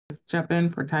just jump in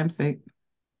for time's sake.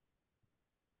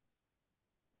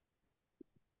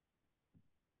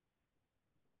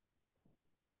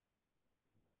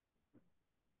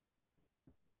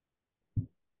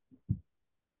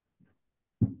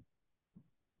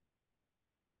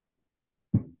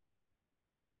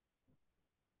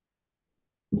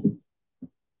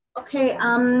 Okay,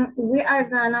 we are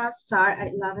gonna start at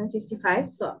 11:55.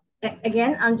 So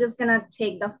again, I'm just gonna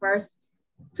take the first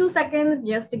 2 seconds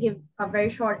just to give a very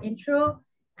short intro,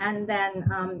 and then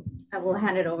I will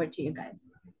hand it over to you guys.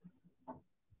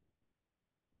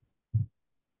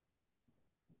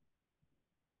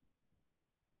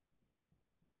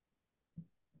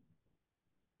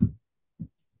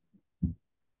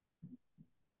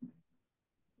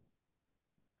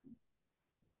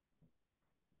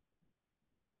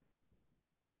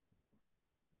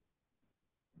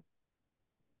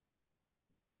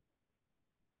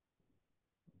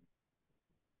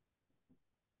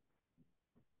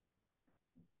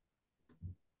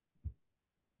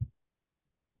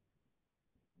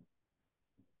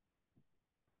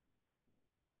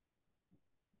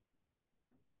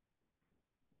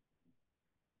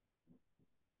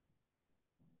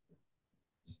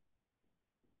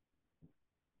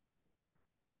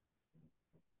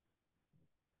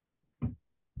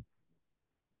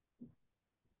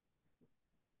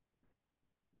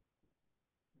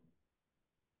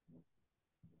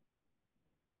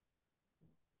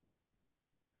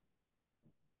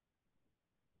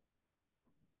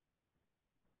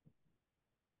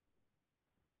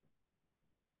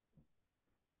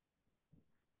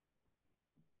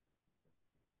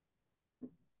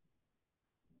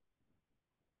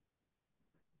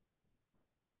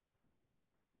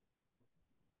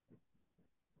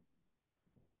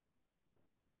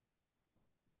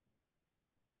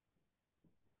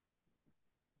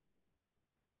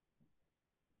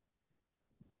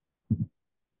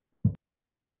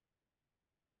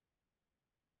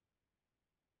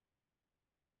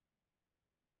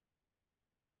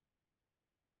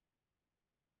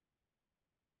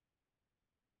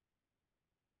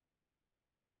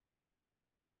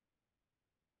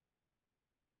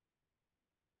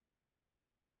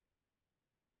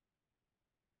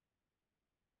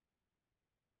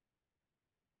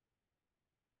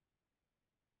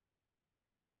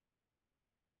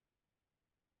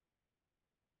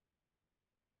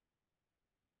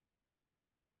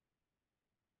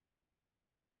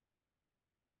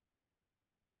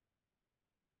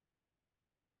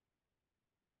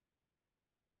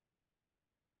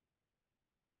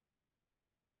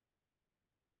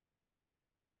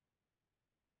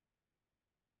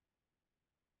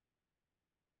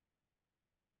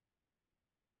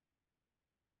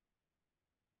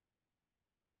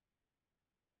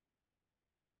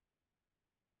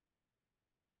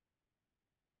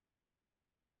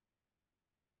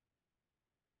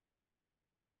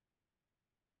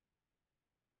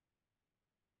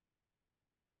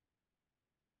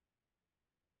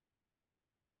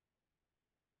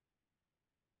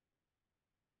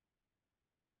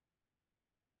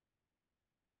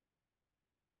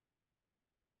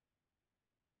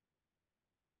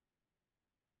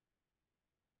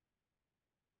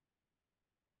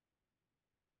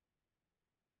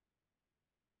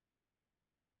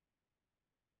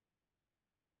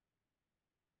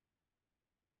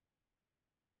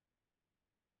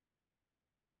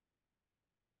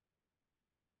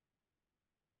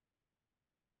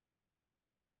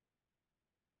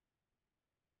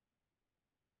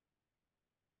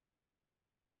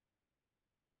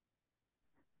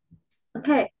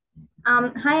 Okay.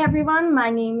 Hi everyone. My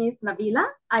name is Nabila.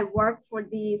 I work for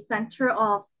the Center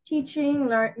of Teaching,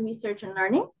 Research, and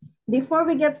Learning. Before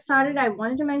we get started, I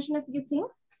wanted to mention a few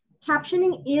things.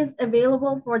 Captioning is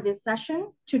available for this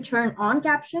session. To turn on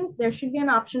captions, there should be an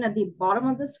option at the bottom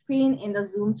of the screen in the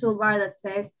Zoom toolbar that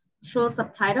says Show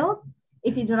Subtitles.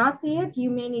 If you do not see it,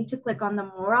 you may need to click on the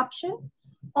More option.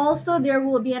 Also, there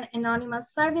will be an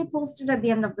anonymous survey posted at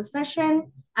the end of the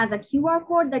session as a QR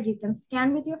code that you can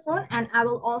scan with your phone. And I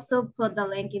will also put the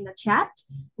link in the chat.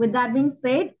 With that being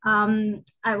said,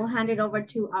 I will hand it over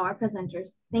to our presenters.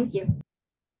 Thank you.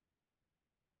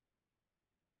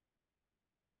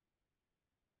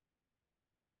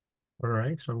 All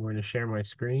right, so I'm going to share my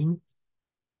screen.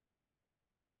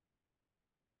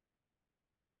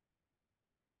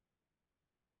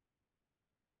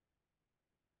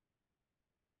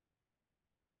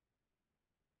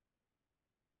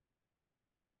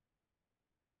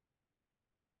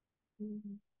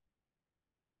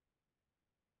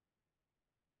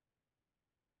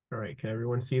 All right, can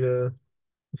everyone see the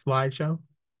slideshow?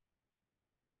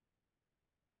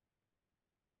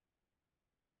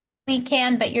 We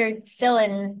can, but you're still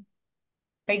in,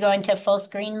 are you going to full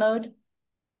screen mode?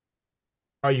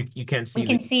 Oh, you can't see We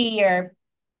can the. see your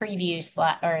preview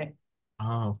slot, or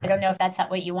Oh, I don't okay. know if that's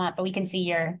what you want, but we can see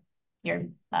your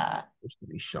It should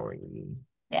be showing me.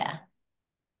 yeah.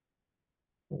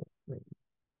 Oh, wait.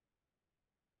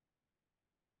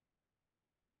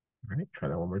 All right, try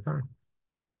that one more time.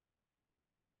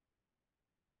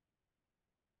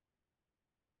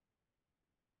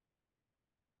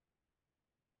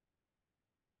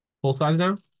 Full size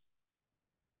now?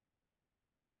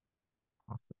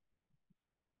 All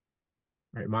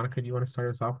right, Monica, do you want to start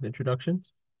us off with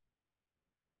introductions?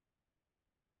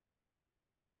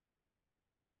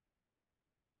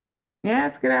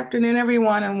 Yes, good afternoon,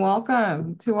 everyone, and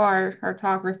welcome to our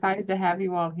talk. We're excited to have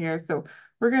you all here. So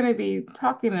we're going to be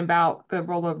talking about the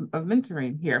role of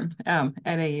mentoring here at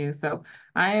AU. So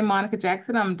I am Monica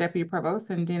Jackson. I'm Deputy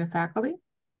Provost and Dean of Faculty.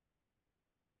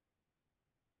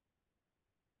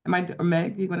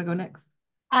 Meg, you want to go next?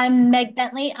 I'm Meg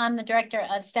Bentley. I'm the Director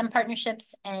of STEM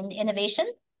Partnerships and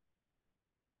Innovation.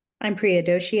 I'm Priya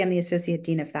Doshi. I'm the Associate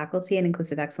Dean of Faculty and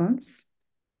Inclusive Excellence.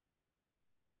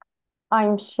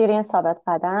 I'm Shirin Sabat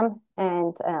Qadam,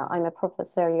 and I'm a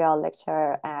professorial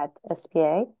lecturer at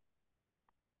SPA.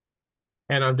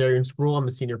 And I'm Darian Sproul. I'm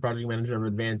the Senior Project Manager of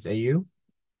Advance AU.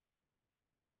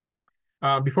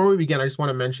 Before we begin, I just want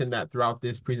to mention that throughout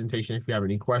this presentation, if you have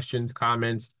any questions,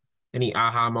 comments, any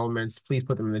aha moments, please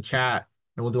put them in the chat,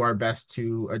 and we'll do our best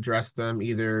to address them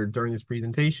either during this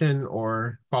presentation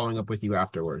or following up with you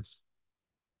afterwards.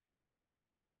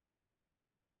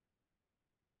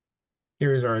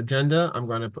 Here is our agenda. I'm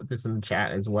going to put this in the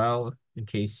chat as well in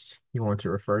case you want to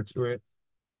refer to it.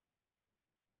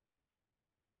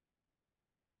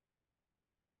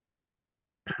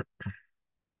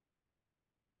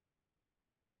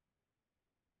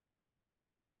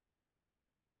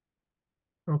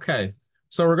 Okay,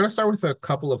 so we're going to start with a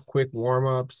couple of quick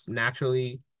warm-ups.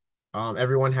 Naturally,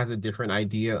 everyone has a different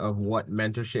idea of what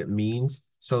mentorship means.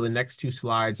 So the next two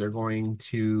slides are going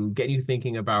to get you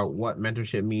thinking about what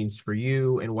mentorship means for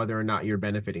you and whether or not you're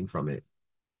benefiting from it.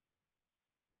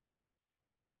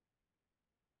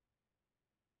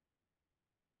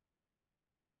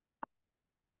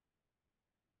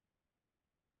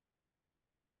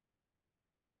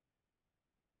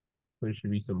 There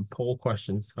should be some poll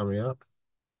questions coming up.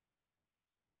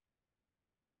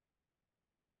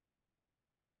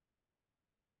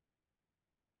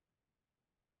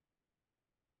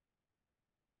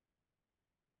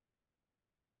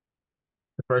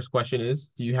 The first question is,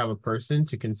 do you have a person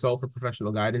to consult for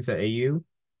professional guidance at AU?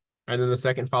 And then the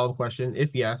second follow-up question,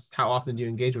 if yes, how often do you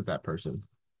engage with that person?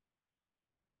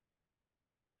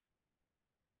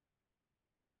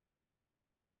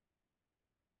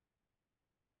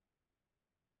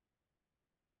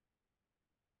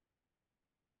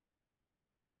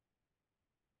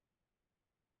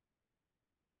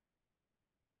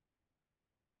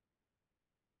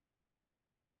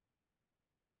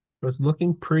 So it's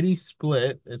looking pretty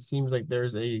split. It seems like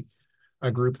there's a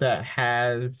group that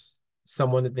has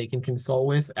someone that they can consult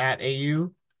with at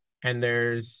AU, and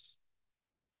there's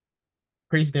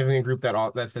pretty significant group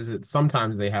that says that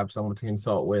sometimes they have someone to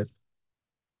consult with.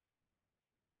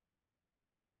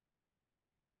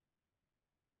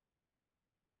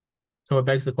 So it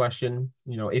begs the question,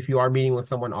 if you are meeting with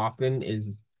someone often,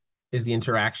 is the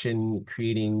interaction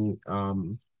creating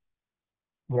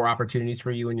more opportunities for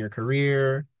you in your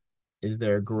career? Is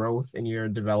there growth in your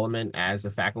development as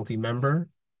a faculty member?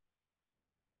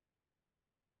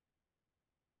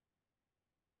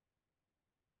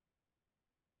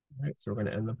 All right, so we're going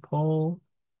to end the poll.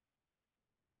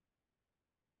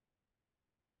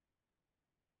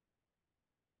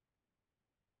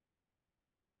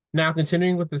 Now,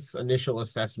 continuing with this initial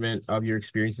assessment of your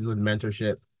experiences with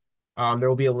mentorship, there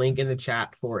will be a link in the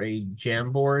chat for a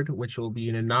Jamboard, which will be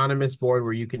an anonymous board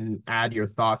where you can add your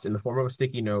thoughts in the form of a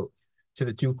sticky note to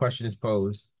the two questions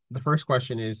posed. The first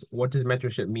question is, what does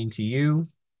mentorship mean to you?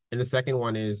 And the second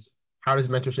one is, how does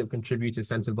mentorship contribute to a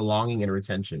sense of belonging and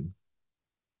retention?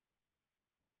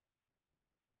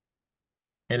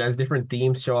 And as different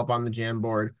themes show up on the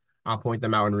Jamboard, I'll point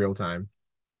them out in real time.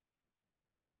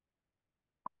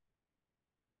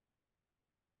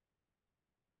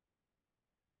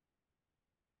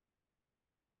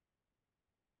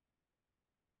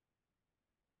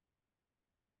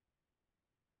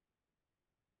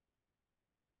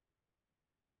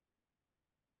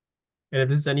 And if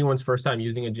this is anyone's first time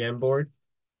using a Jamboard,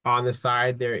 on the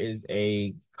side there is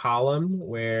a column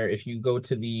where if you go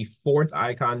to the fourth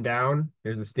icon down,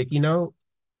 there's a sticky note.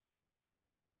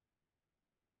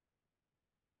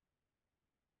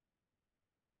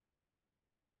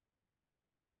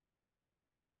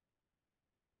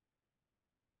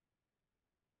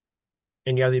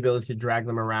 and you have the ability to drag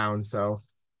them around, so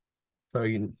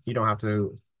you don't have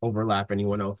to overlap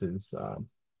anyone else's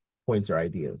points or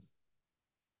ideas.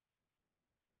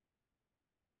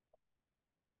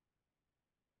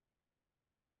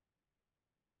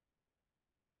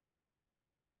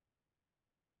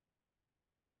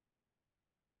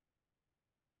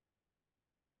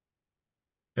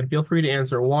 And feel free to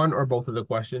answer one or both of the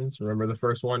questions. Remember the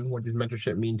first one, what does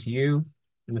mentorship mean to you?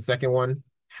 And the second one,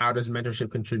 how does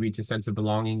mentorship contribute to sense of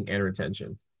belonging and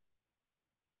retention?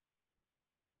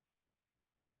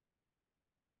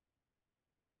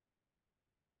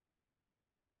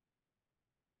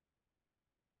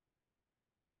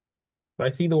 So I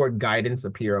see the word guidance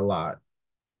appear a lot.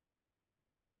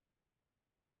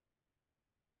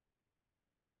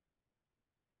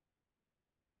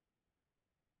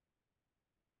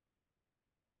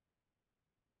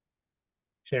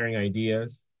 Sharing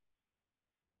ideas.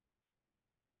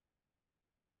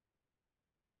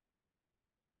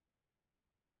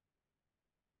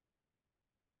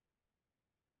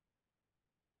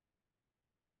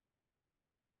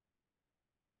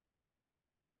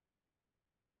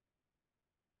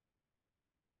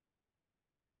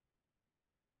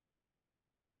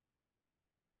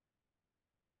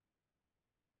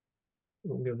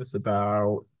 We'll give this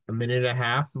about a minute and a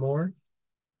half more.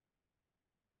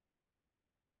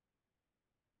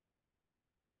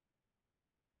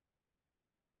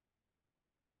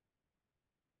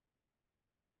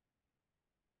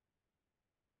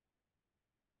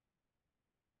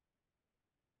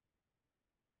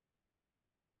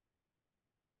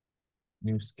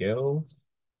 New skills.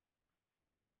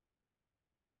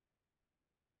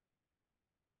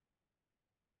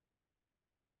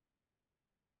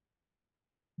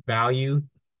 Value.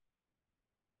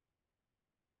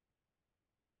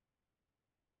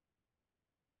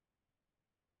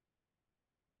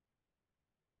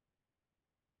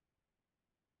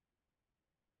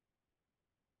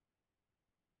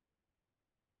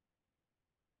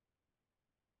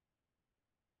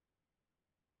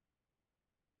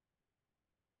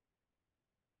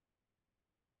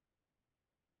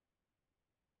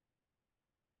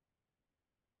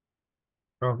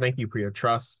 Oh, thank you, Priya.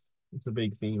 Trust. It's a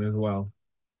big theme as well.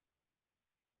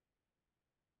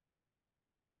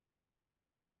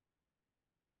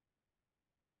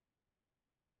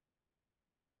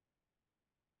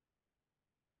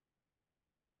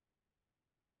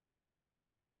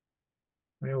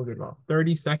 Okay, we'll give about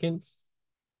 30 seconds.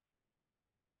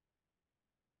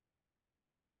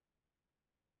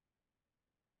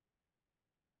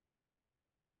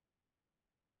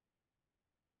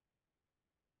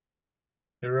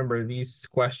 And remember, these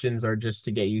questions are just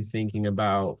to get you thinking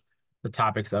about the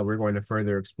topics that we're going to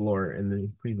further explore in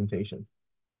the presentation.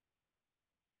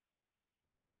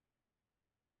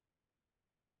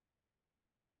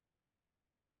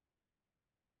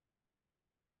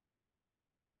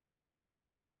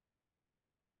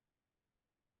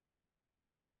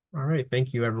 All right,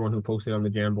 thank you everyone who posted on the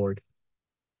Jamboard.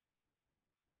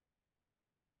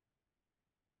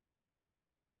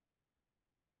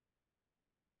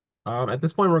 At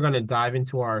this point, we're going to dive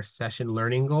into our session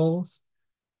learning goals.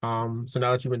 So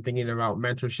now that you've been thinking about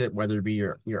mentorship, whether it be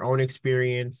your own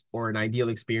experience or an ideal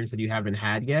experience that you haven't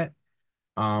had yet,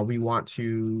 we want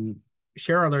to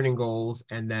share our learning goals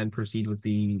and then proceed with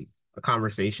the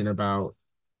conversation about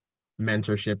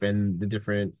mentorship and the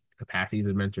different capacities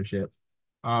of mentorship.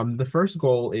 The first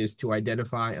goal is to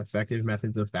identify effective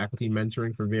methods of faculty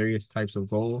mentoring for various types of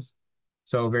goals.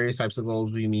 So various types of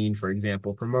goals we mean, for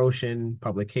example, promotion,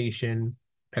 publication,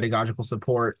 pedagogical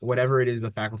support, whatever it is the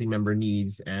faculty member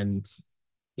needs. And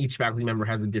each faculty member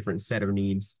has a different set of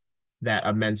needs that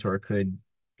a mentor could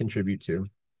contribute to.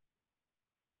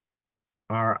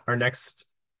 Our next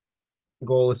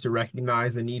goal is to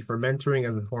recognize the need for mentoring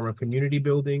as a form of community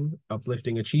building,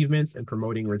 uplifting achievements, and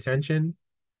promoting retention.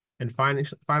 And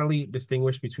finally,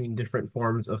 distinguish between different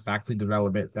forms of faculty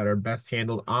development that are best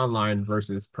handled online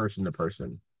versus person to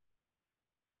person.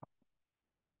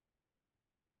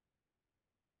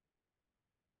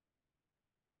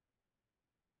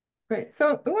 Great.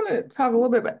 So we want to talk a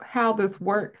little bit about how this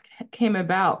work came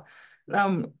about.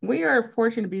 We are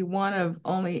fortunate to be one of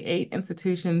only 8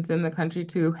 institutions in the country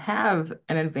to have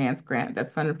an advanced grant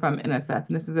that's funded from NSF.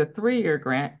 And this is a 3-year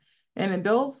grant. And it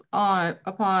builds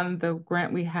upon the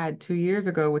grant we had 2 years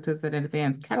ago, which is an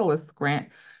advanced Catalyst grant.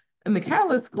 In the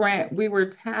Catalyst grant, we were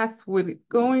tasked with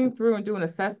going through and doing an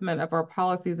assessment of our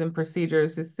policies and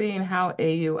procedures to seeing how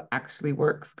AU actually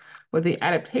works. With the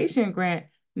adaptation grant,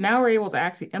 now we're able to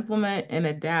actually implement and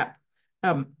adapt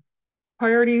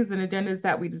priorities and agendas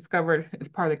that we discovered as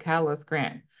part of the Catalyst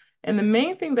grant. And the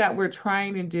main thing that we're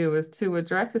trying to do is to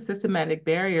address the systematic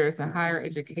barriers in higher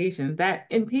education that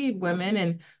impede women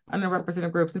and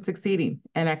underrepresented groups in succeeding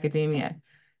in academia.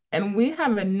 And we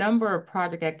have a number of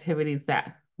project activities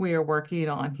that we are working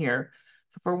on here.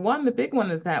 So for one, the big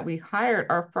one is that we hired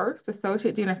our first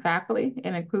Associate Dean of Faculty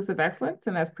in Inclusive Excellence,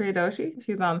 and that's Priya Doshi.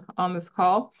 She's on this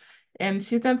call, and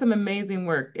she's done some amazing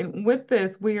work. And with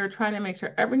this, we are trying to make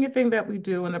sure everything that we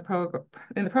do in the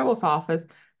Provost's office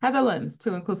has a lens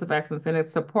to inclusive excellence, and it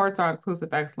supports our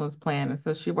inclusive excellence plan. And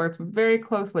so she works very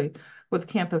closely with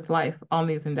Campus Life on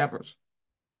these endeavors.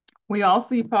 We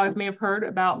also, you probably may have heard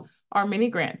about our mini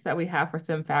grants that we have for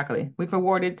STEM faculty. We've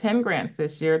awarded 10 grants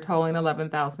this year, totaling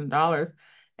 $11,000.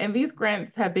 And these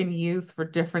grants have been used for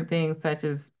different things, such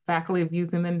as faculty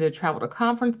using them to travel to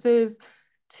conferences,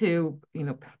 to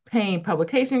paying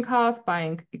publication costs,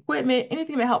 buying equipment,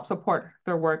 anything to help support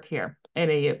their work here at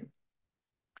AU.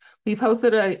 We've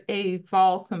hosted a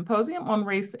fall symposium on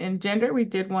race and gender. We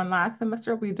did one last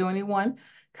semester. We're doing one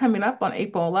coming up on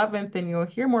April 11th, and you'll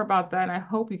hear more about that, and I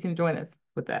hope you can join us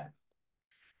with that.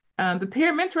 The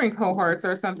peer mentoring cohorts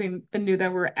are something new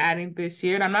that we're adding this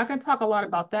year, and I'm not going to talk a lot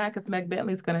about that because Meg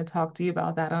Bentley is going to talk to you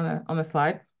about that on the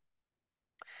slide.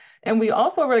 And we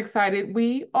also are excited,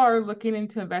 we are looking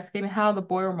into investigating how the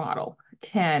Boyer model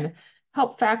can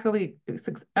help faculty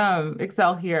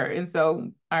excel here. And so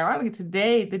ironically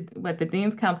today, at the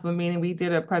Dean's Council meeting, we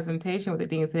did a presentation with the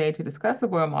deans today to discuss the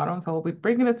Boyer model. And so we'll be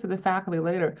bringing this to the faculty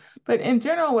later. But in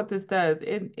general, what this does,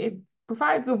 it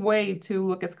provides a way to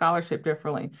look at scholarship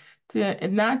differently, to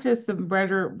not just the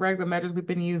regular measures we've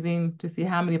been using to see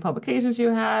how many publications you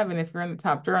have and if you're in the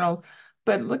top journals,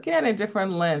 but looking at a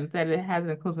different lens, that it has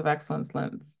an inclusive excellence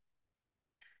lens.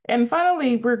 And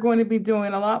finally, we're going to be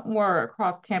doing a lot more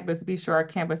across campus to be sure our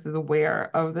campus is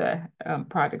aware of the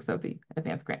projects of the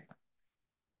advanced grant.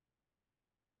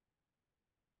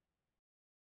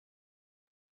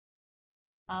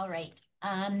 All right.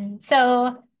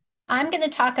 So I'm going to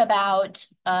talk about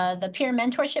the peer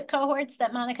mentorship cohorts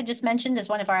that Monica just mentioned as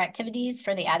one of our activities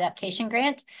for the adaptation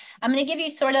grant. I'm going to give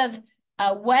you sort of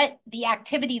what the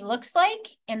activity looks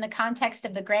like in the context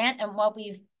of the grant and what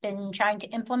we've been trying to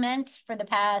implement for the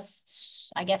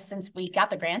past, I guess, since we got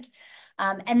the grant.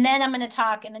 And then I'm going to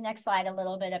talk in the next slide a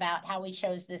little bit about how we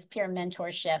chose this peer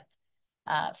mentorship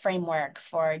framework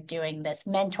for doing this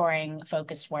mentoring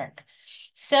focused work.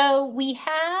 So we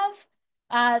have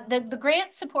the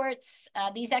grant supports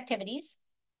these activities.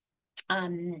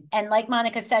 And like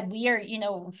Monica said, we are,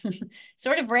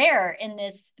 sort of rare in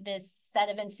this set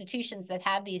of institutions that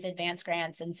have these advanced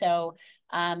grants. And so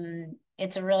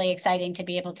it's really exciting to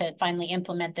be able to finally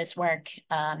implement this work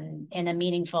in a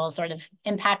meaningful, sort of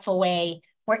impactful way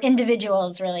where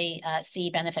individuals really see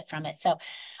benefit from it. So,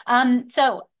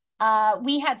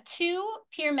 we have 2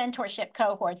 peer mentorship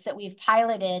cohorts that we've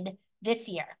piloted this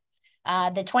year.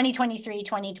 The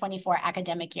 2023-2024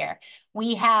 academic year.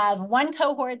 We have one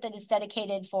cohort that is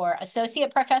dedicated for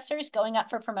associate professors going up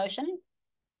for promotion,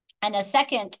 and a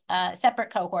second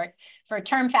separate cohort for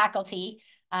term faculty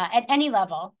at any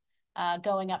level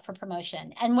going up for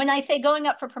promotion. And when I say going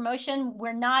up for promotion,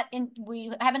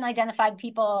 we haven't identified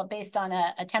people based on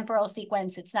a temporal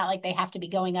sequence. It's not like they have to be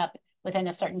going up within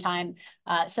a certain time.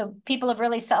 So people have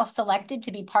really self-selected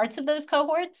to be parts of those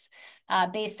cohorts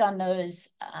based on those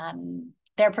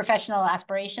their professional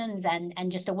aspirations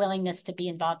and just a willingness to be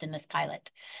involved in this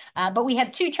pilot. But we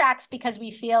have 2 tracks because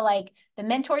we feel like the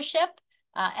mentorship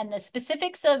and the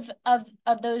specifics of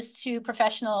those 2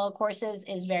 professional courses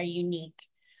is very unique.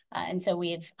 And so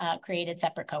we've created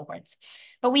separate cohorts.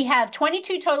 But we have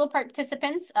 22 total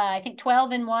participants, I think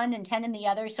 12 in one and 10 in the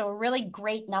other. So a really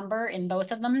great number in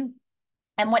both of them.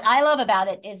 And what I love about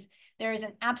it is there is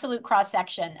an absolute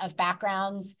cross-section of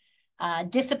backgrounds,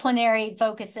 disciplinary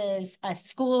focuses,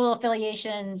 school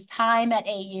affiliations, time at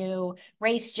AU,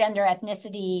 race, gender,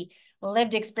 ethnicity,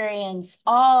 lived experience,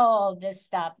 all this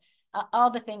stuff,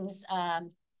 all the things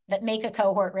that make a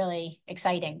cohort really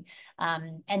exciting.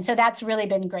 And so that's really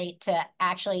been great to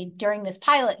actually, during this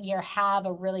pilot year, have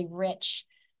a really rich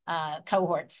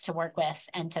cohorts to work with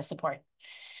and to support.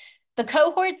 The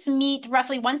cohorts meet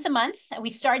roughly once a month. We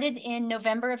started in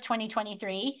November of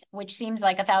 2023, which seems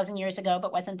like 1,000 years ago,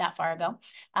 but wasn't that far ago.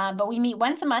 But we meet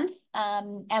once a month,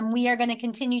 and we are going to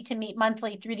continue to meet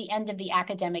monthly through the end of the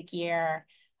academic year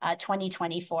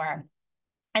 2024,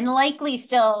 and likely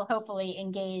still, hopefully,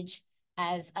 engage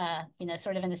as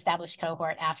sort of an established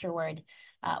cohort afterward.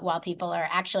 While people are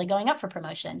actually going up for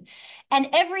promotion. And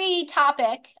every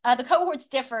topic, the cohorts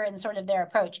differ in sort of their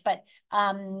approach, but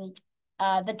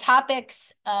the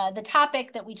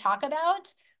topic that we talk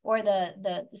about or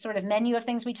the sort of menu of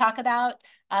things we talk about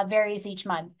varies each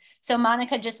month. So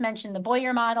Monica just mentioned the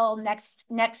Boyer model.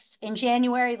 Next in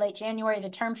January, late January, the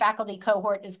term faculty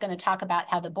cohort is going to talk about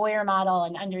how the Boyer model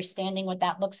and understanding what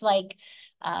that looks like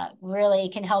really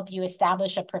can help you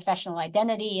establish a professional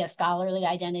identity, a scholarly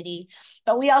identity.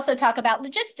 But we also talk about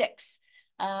logistics,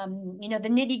 you know, the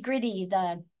nitty gritty,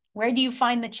 where do you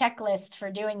find the checklist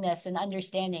for doing this and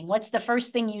understanding what's the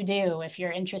first thing you do if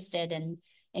you're interested in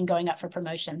going up for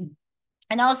promotion.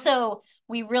 And also,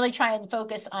 we really try and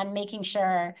focus on making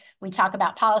sure we talk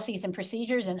about policies and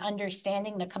procedures and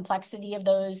understanding the complexity of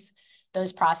those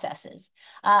processes.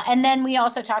 And then we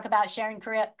also talk about sharing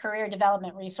career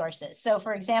development resources. So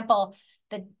for example,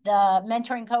 the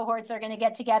mentoring cohorts are going to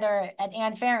get together at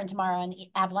Ann Farren tomorrow and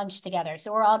have lunch together.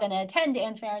 So we're all going to attend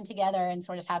Ann Farren together and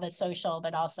sort of have a social,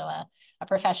 but also a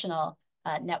professional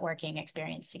networking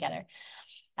experience together.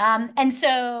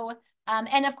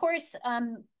 And of course,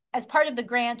 as part of the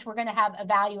grant, we're going to have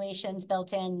evaluations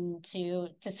built in to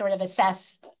sort of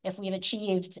assess if we've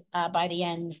achieved by the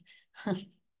end.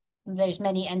 There's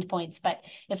many endpoints, but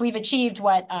if we've achieved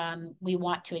what we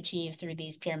want to achieve through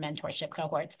these peer mentorship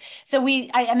cohorts. So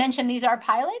I mentioned these are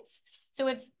pilots. So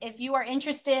if you are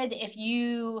interested, if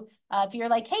you're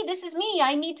like, hey, this is me,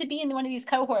 I need to be in one of these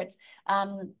cohorts,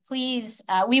 please,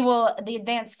 the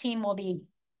advanced team will be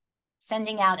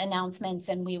sending out announcements,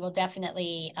 and we will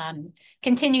definitely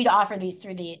continue to offer these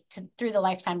through the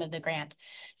lifetime of the grant.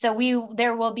 So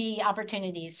there will be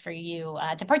opportunities for you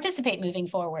to participate moving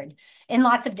forward in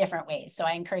lots of different ways. So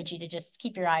I encourage you to just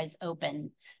keep your eyes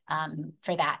open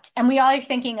for that. And we are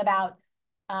thinking about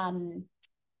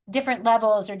different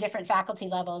levels or different faculty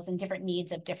levels and different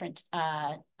needs of different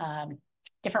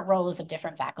roles of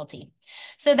different faculty.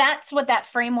 So that's what that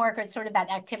framework or sort of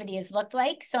that activity has looked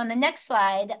like. So on the next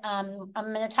slide, I'm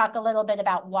going to talk a little bit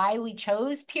about why we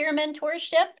chose peer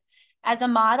mentorship as a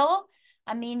model.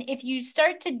 I mean, if you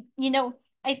start to, you know,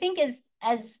 I think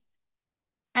as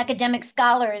academic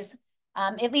scholars,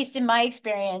 at least in my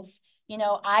experience, you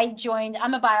know,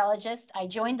 I'm a biologist. I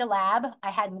joined a lab. I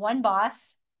had one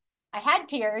boss. I had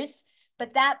peers,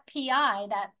 but that PI,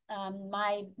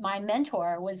 my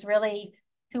mentor was really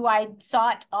who I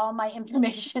sought all my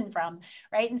information from,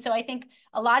 right? And so I think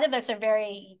a lot of us are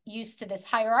very used to this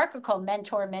hierarchical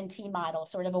mentor-mentee model,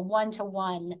 sort of a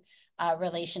one-to-one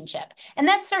relationship. And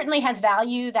that certainly has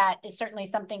value. That is certainly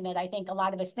something that I think a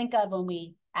lot of us think of when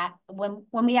we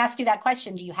ask you that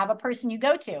question, do you have a person you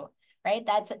go to, right?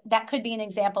 That could be an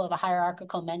example of a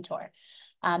hierarchical mentor.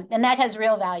 And that has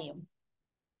real value.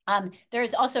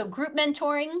 There's also group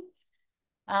mentoring,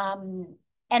 and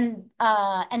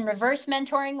reverse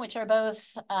mentoring, which are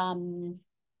both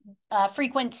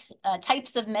frequent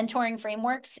types of mentoring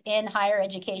frameworks in higher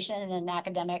education and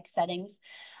academic settings.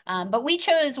 But we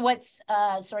chose what's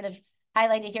sort of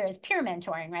highlighted here as peer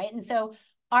mentoring, right? And so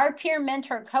our peer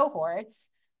mentor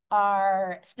cohorts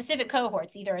are specific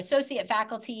cohorts, either associate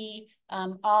faculty,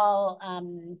 all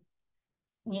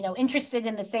you know, interested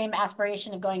in the same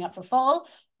aspiration of going up for full,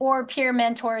 or peer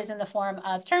mentors in the form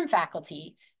of term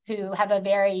faculty who have a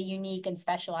very unique and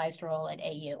specialized role at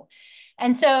AU.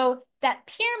 And so that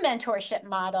peer mentorship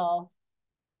model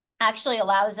actually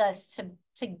allows us to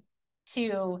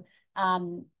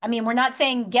I mean, we're not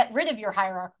saying get rid of your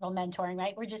hierarchical mentoring,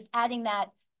 right? We're just adding that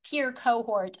peer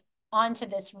cohort onto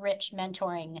this rich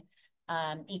mentoring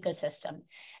ecosystem.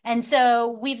 And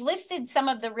so we've listed some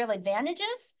of the real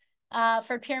advantages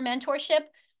for peer mentorship.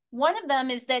 One of them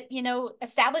is that, you know,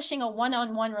 establishing a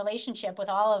one-on-one relationship with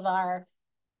all of our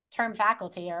term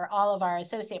faculty or all of our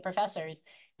associate professors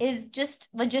is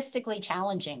just logistically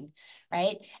challenging,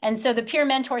 right? And so the peer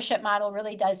mentorship model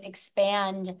really does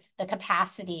expand the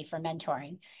capacity for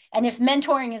mentoring. And if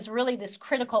mentoring is really this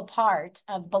critical part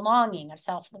of belonging, of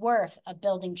self-worth, of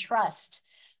building trust,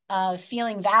 of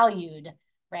feeling valued,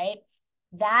 right?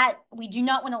 That we do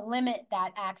not want to limit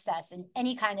that access in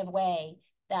any kind of way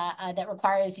that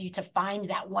requires you to find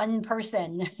that one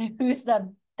person who's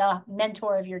the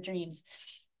mentor of your dreams.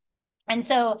 And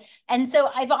so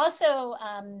I've also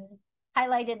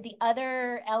highlighted the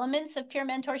other elements of peer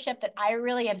mentorship that I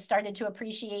really have started to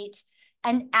appreciate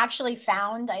and actually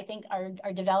found, I think,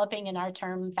 are developing in our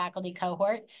term faculty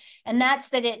cohort. And that's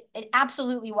that it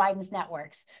absolutely widens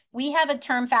networks. We have a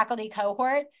term faculty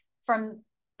cohort from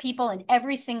people in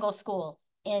every single school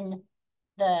in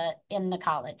the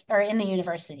college or in the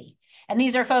university. And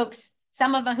these are folks,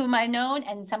 some of whom I've known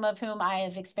and some of whom I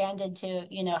have expanded to,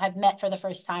 you know, have met for the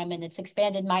first time, and it's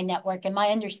expanded my network and my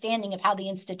understanding of how the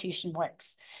institution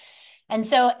works. And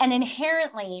so, and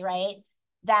inherently, right,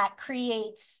 that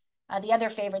creates the other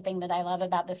favorite thing that I love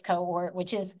about this cohort,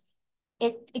 which is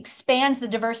it expands the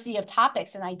diversity of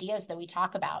topics and ideas that we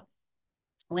talk about.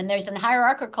 When there's a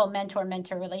hierarchical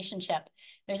mentor-mentor relationship,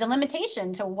 there's a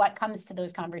limitation to what comes to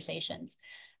those conversations.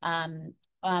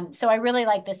 So I really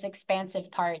like this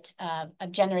expansive part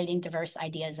of generating diverse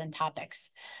ideas and topics.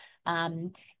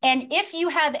 And if you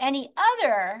have any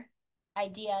other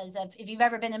ideas of, if you've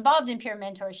ever been involved in peer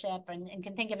mentorship and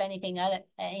can think of anything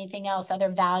else, other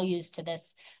values to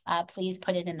this, please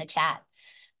put it in the chat.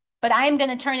 But I'm going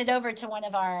to turn it over to one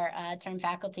of our term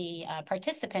faculty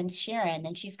participants, Sharon,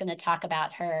 and she's going to talk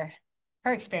about her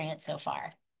experience so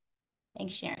far.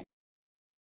 Thanks, Sharon.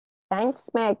 Thanks,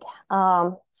 Meg.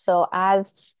 So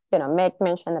as Meg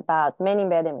mentioned about many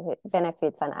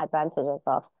benefits and advantages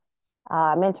of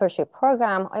mentorship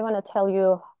program, I want to tell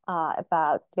you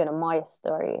about my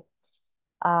story.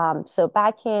 So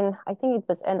back in, I think it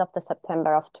was end of the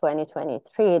September of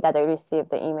 2023 that I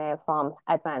received the email from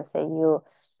Advance AU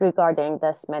regarding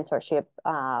this mentorship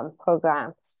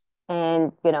program.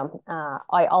 And,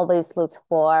 I always look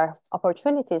for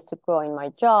opportunities to grow in my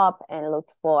job and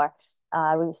look for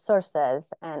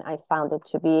resources. And I found it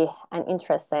to be an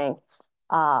interesting,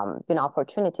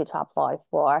 opportunity to apply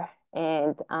for.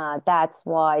 And that's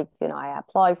why, I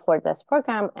applied for this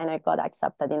program and I got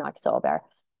accepted in October.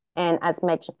 And as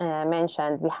Meg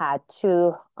mentioned, we had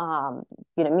two,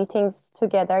 meetings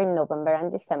together in November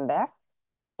and December.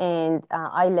 And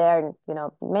I learned,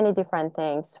 many different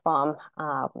things from,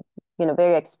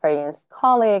 very experienced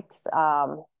colleagues,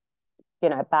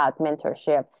 about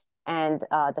mentorship and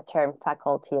the term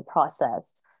faculty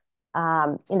process.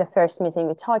 In the first meeting,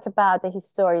 we talked about the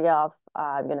history of,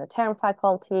 term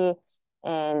faculty,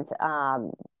 and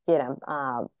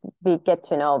we get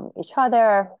to know each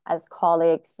other as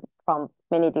colleagues from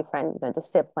many different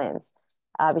disciplines,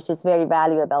 which is very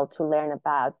valuable to learn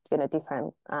about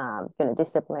different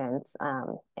disciplines,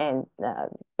 and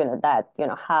that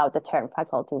how the term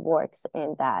faculty works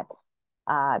in that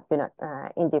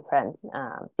in different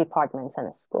departments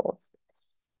and schools.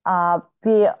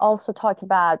 We also talk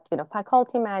about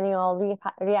faculty manual,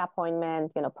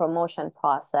 reappointment, promotion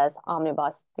process,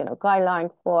 omnibus guideline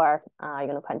for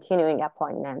continuing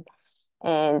appointment,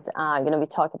 and we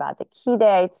talk about the key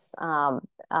dates.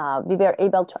 We were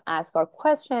able to ask our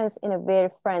questions in a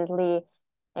very friendly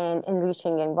and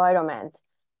enriching environment,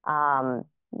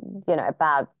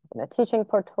 about teaching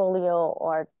portfolio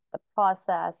or the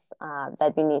process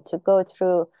that we need to go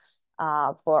through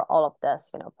for all of this,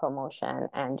 promotion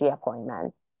and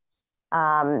reappointment.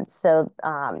 As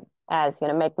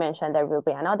Meg mentioned, there will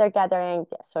be another gathering,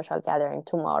 social gathering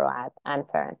tomorrow at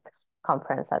Anferent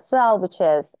conference as well, which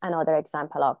is another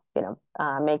example of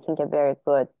making a very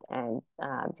good and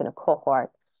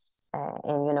cohort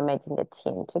and making a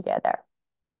team together.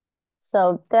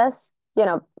 So this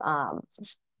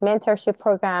mentorship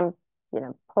program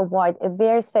provide a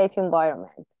very safe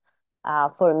environment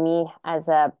for me as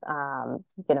a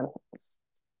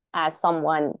as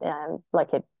someone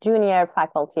like a junior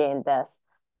faculty in this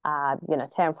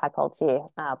term faculty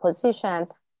position.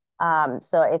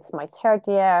 So it's my third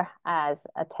year as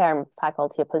a term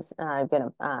faculty as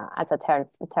a term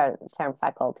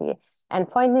faculty,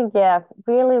 and finding a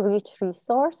really rich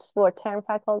resource for term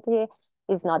faculty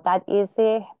is not that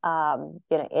easy.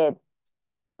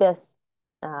 This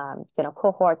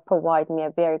cohort provide me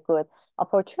a very good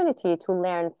opportunity to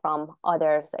learn from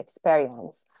others'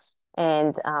 experience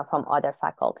and from other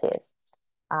faculties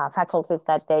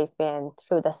that they've been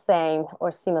through the same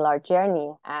or similar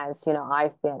journey as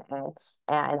I've been in,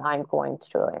 and I'm going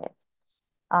through it.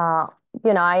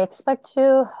 I expect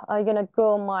to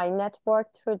grow my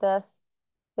network through this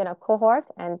cohort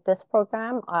and this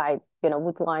program. I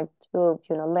would like to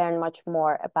learn much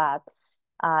more about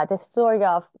the story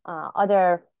of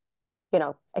other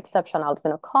exceptional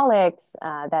colleagues,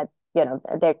 that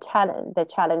the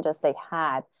challenges they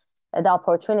had, the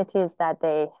opportunities that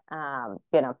they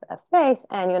face,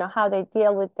 and how they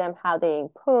deal with them, how they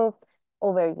improve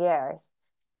over years.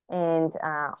 And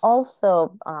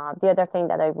also the other thing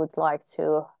that I would like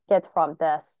to get from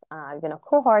this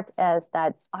cohort is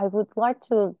that I would like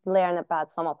to learn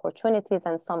about some opportunities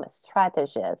and some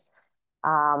strategies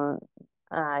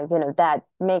that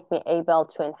make me able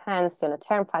to enhance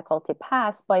term faculty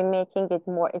paths by making it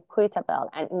more equitable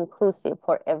and inclusive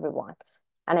for everyone.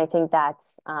 And I think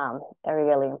that's a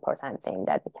really important thing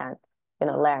that we can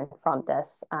learn from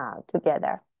this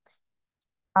together.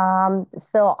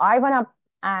 So I want to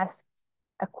ask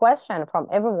a question from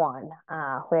everyone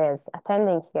who is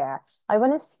attending here. I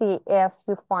want to see if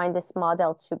you find this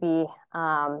model to be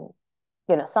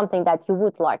something that you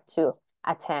would like to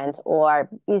attend, or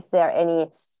is there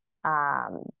any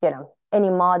any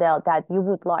model that you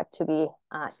would like to be,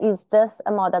 is this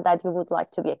a model that you would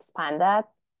like to be expanded?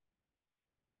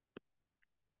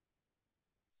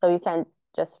 So you can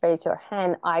just raise your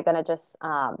hand. I'm gonna just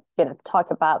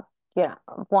talk about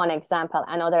one example,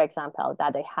 another example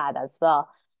that they had as well.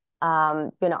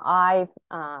 I've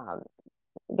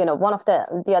one of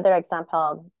the other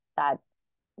example that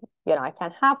I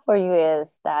can have for you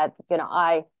is that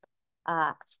I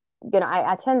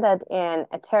attended in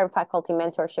a term faculty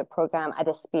mentorship program at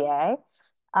SBA.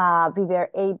 We were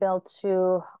able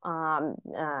to,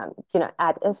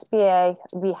 at SBA,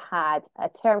 we had a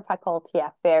term faculty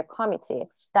affair committee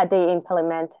that they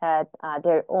implemented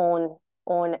their own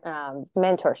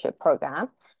mentorship program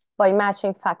by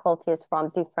matching faculties from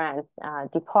different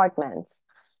departments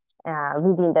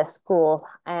within the school.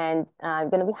 And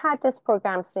we had this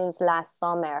program since last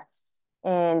summer.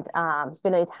 And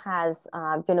it has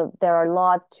there are a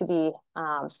lot to be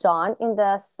done in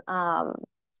this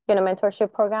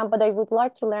mentorship program, but I would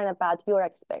like to learn about your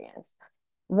experience,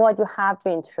 what you have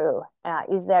been through.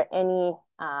 Is there any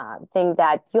thing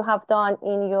that you have done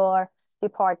in your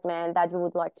department that you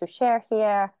would like to share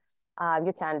here?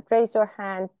 You can raise your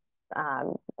hand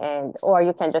or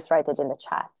you can just write it in the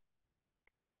chat.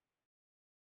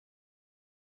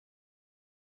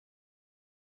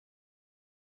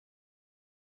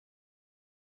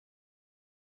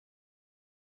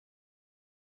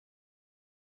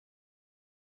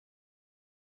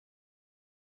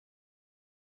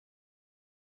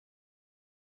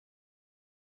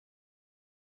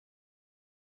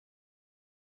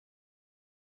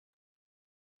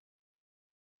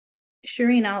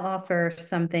 Shireen, I'll offer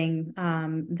something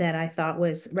that I thought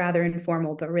was rather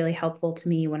informal, but really helpful to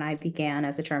me when I began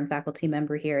as a term faculty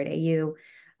member here at AU.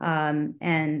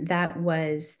 And that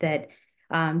was that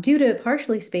due to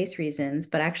partially space reasons,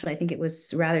 but actually I think it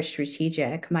was rather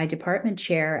strategic, my department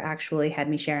chair actually had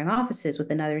me sharing offices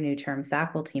with another new term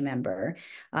faculty member.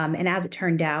 And as it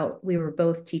turned out, we were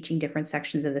both teaching different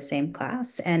sections of the same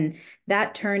class. And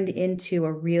that turned into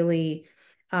a really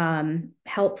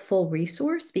helpful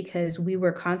resource because we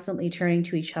were constantly turning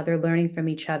to each other, learning from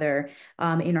each other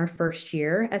in our first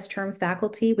year as term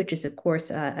faculty, which is, of course,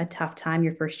 a tough time,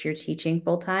 your first year teaching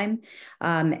full time.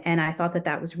 And I thought that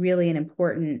that was really an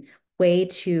important way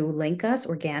to link us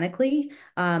organically.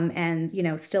 And,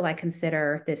 still I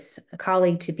consider this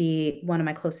colleague to be one of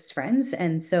my closest friends.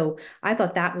 And so I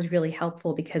thought that was really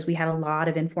helpful because we had a lot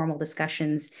of informal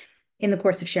discussions in the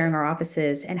course of sharing our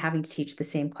offices and having to teach the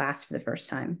same class for the first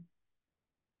time.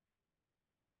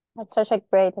 That's such a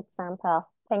great example.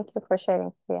 Thank you for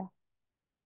sharing, Priya.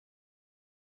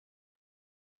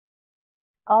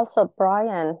 Also,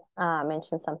 Brian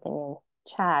mentioned something in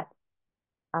chat.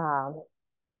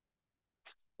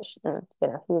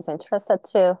 He's interested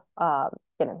to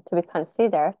be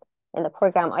considered in the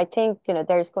program. I think,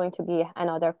 there's going to be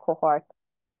another cohort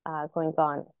going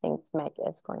on. I think Meg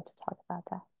is going to talk about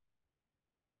that.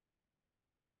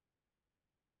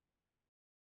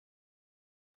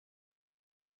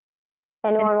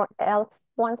 Anyone else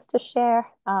wants to share?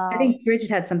 I think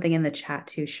Bridget had something in the chat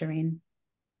too, Shireen.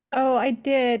 Oh, I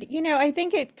did. I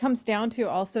think it comes down to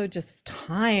also just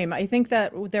time. I think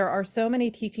that there are so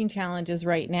many teaching challenges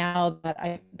right now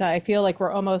that I feel like we're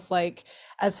almost like,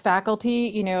 as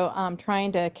faculty,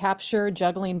 trying to capture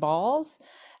juggling balls,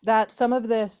 that some of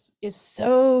this is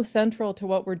so central to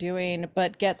what we're doing,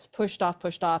 but gets pushed off.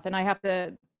 And I have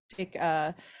to take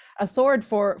a sword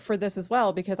for this as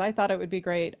well, because I thought it would be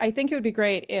great. I think it would be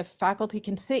great if faculty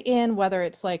can sit in, whether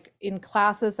it's like in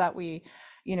classes that we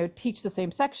teach the same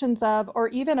sections of, or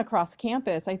even across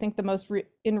campus. I think the most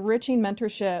enriching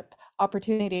mentorship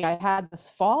opportunity I had this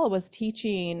fall was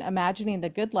teaching Imagining the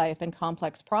Good Life and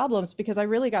Complex Problems, because I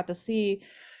really got to see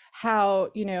how,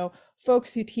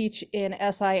 folks who teach in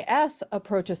SIS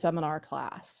approach a seminar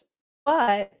class.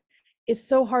 But it's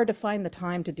so hard to find the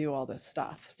time to do all this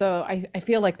stuff. So I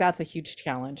feel like that's a huge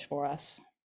challenge for us.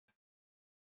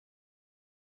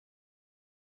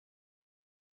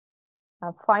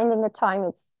 Finding the time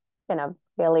is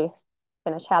really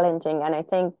challenging, and I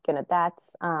think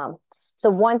that's so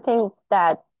one thing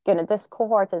that this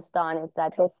cohort has done is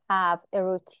that they have a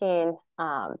routine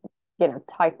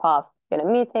type of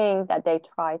meeting that they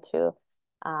try to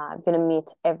meet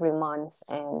every month,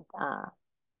 and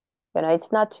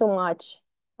it's not too much,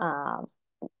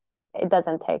 it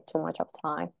doesn't take too much of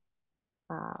time.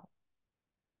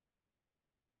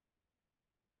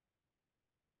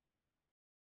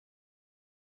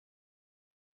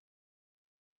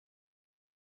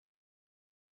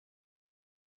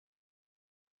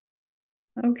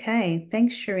 Okay,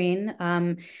 thanks,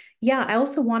 Shireen. Yeah, I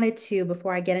also wanted to,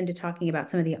 before I get into talking about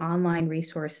some of the online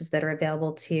resources that are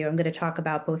available to you, I'm going to talk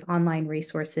about both online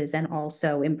resources and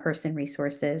also in-person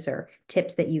resources or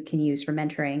tips that you can use for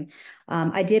mentoring.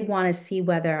 I did want to see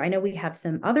whether, I know we have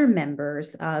some other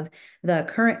members of the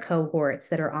current cohorts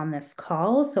that are on this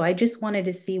call, so I just wanted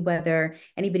to see whether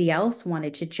anybody else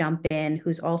wanted to jump in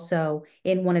who's also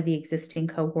in one of the existing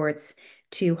cohorts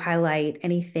to highlight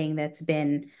anything that's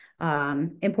been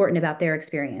important about their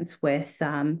experience with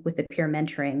the peer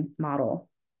mentoring model.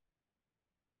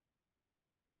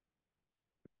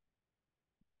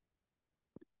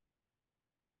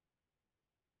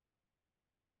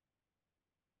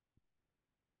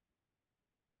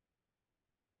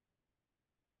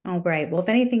 All right. Well, if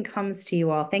anything comes to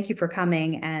you all, thank you for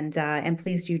coming, and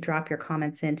please do drop your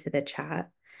comments into the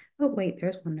chat. Oh, wait,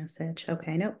 there's one message.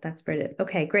 Okay, nope, that's Bridget.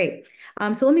 Okay, great.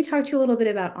 So let me talk to you a little bit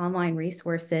about online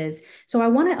resources. So I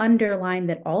want to underline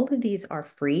that all of these are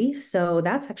free. So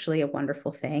that's actually a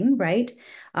wonderful thing, right?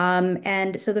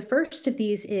 And so the first of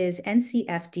these is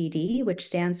NCFDD, which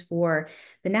stands for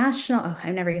the National, oh,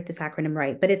 I never get this acronym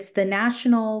right, but it's the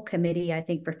National Committee, I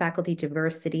think, for Faculty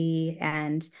Diversity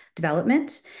and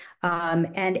Development.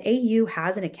 And AU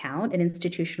has an account, an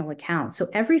institutional account. So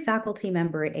every faculty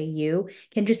member at AU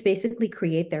can just basically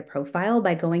create their profile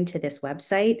by going to this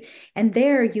website. And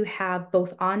there you have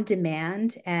both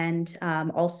on-demand and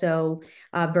also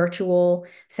virtual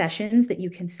sessions that you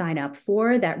can sign up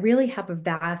for that really have a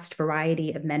vast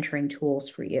variety of mentoring tools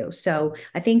for you. So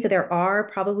I think that there are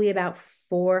probably about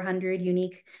 400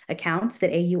 unique accounts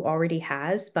that AU already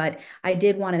has, but I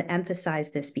did want to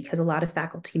emphasize this because a lot of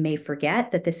faculty may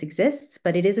forget that this exists,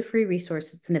 but it is a free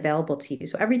resource. It's available to you.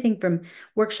 So everything from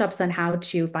workshops on how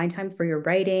to find time for your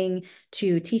writing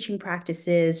to teaching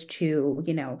practices to,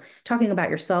 you know, talking about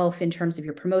yourself in terms of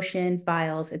your promotion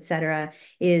files, etc.,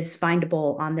 is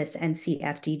findable on this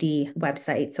NCFDD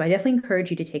website. So I definitely encourage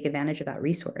you to take advantage of that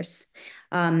resource.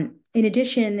 In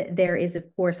addition, there is, of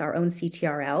course, our own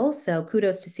CTRL. So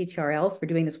kudos to CTRL for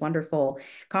doing this wonderful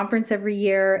conference every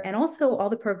year and also all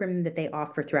the programming that they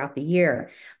offer throughout the year.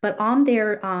 But on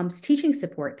their teaching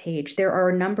support page, there are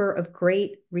a number of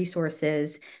great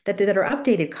resources that are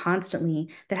updated constantly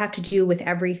that have to do with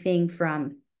everything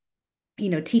from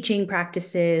teaching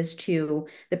practices to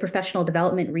the professional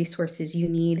development resources you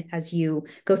need as you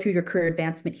go through your career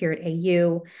advancement here at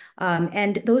AU.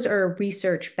 And those are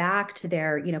research backed.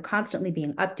 They're, constantly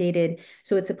being updated.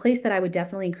 So it's a place that I would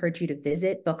definitely encourage you to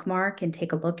visit, bookmark, and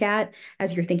take a look at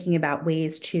as you're thinking about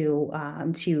ways to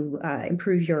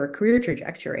improve your career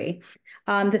trajectory.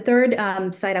 The third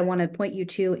site I want to point you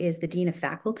to is the Dean of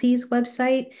Faculty's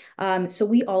website. So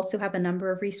we also have a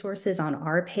number of resources on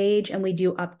our page, and we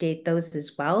do update those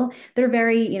as well. They're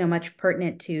very, much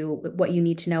pertinent to what you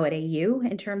need to know at AU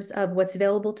in terms of what's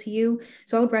available to you.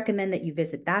 So I would recommend that you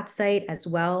visit that site as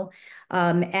well.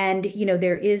 And,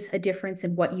 there is a difference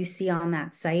in what you see on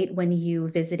that site when you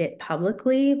visit it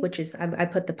publicly, which is, I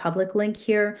put the public link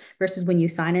here, versus when you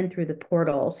sign in through the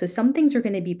portal. So some things are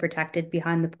going to be protected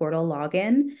behind the portal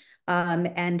login.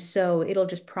 And so it'll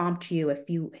just prompt you if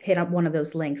you hit up one of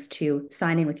those links to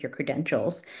sign in with your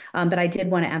credentials. But I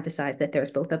did want to emphasize that there's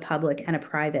both a public and a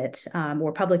private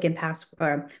or public and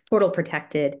portal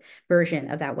protected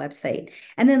version of that website.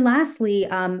 And then lastly,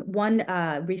 one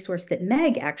resource that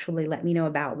Meg actually let me know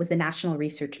about was the National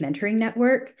Research Mentoring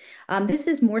Network. This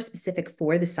is more specific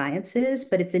for the sciences,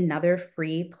 but it's another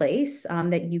free place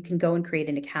that you can go and create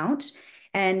an account.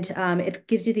 And it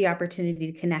gives you the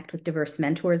opportunity to connect with diverse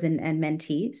mentors and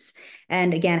mentees.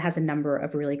 And again, has a number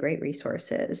of really great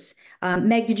resources.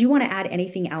 Meg, did you want to add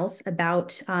anything else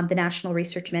about the National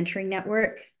Research Mentoring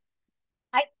Network?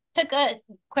 I took a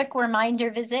quick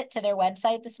reminder visit to their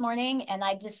website this morning, and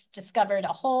I just discovered a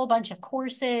whole bunch of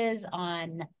courses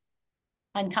on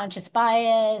unconscious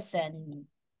bias and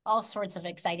all sorts of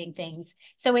exciting things.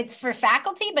 So it's for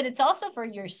faculty, but it's also for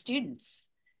your students.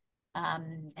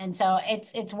 And so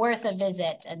it's worth a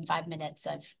visit and 5 minutes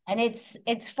and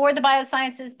it's for the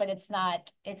biosciences, but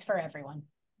it's for everyone.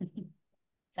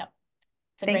 So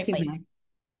it's a great place. Meg.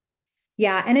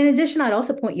 Yeah, and in addition, I'd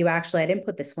also point you, actually, I didn't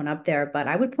put this one up there, but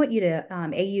I would point you to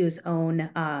AU's own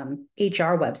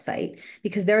HR website,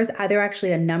 because there are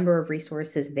actually a number of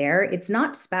resources there. It's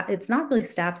not really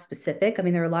staff specific. I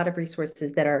mean, there are a lot of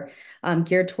resources that are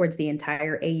geared towards the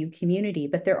entire AU community,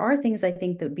 but there are things I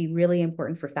think that would be really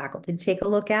important for faculty to take a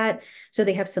look at. So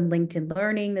they have some LinkedIn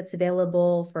Learning that's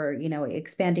available for,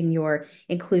 expanding your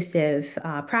inclusive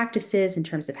practices in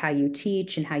terms of how you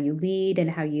teach and how you lead and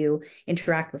how you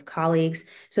interact with colleagues.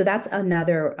 So that's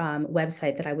another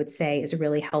website that I would say is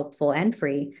really helpful and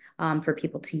free for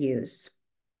people to use.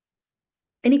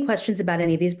 Any questions about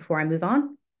any of these before I move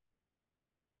on?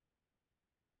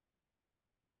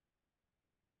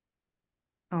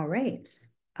 All right.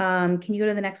 Can you go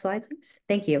to the next slide, please?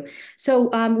 Thank you. So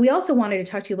we also wanted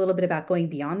to talk to you a little bit about going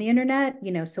beyond the internet,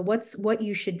 so what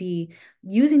you should be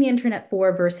using the internet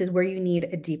for versus where you need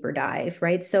a deeper dive,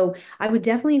 right? So I would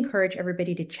definitely encourage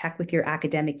everybody to check with your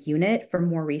academic unit for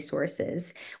more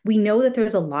resources. We know that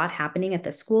there's a lot happening at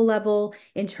the school level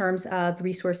in terms of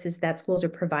resources that schools are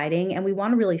providing, and we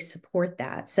want to really support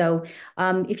that. So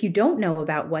if you don't know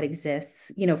about what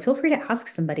exists, feel free to ask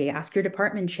somebody, ask your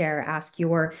department chair, ask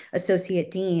your associate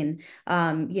dean,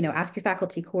 ask your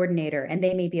faculty coordinator, and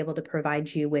they may be able to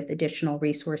provide you with additional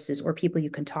resources or people you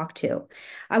can talk to.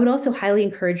 I would also highly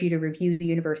encourage you to review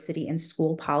university and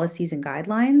school policies and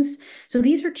guidelines. So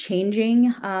these are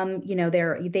changing,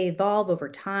 they evolve over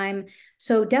time.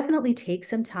 So definitely take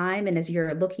some time. And as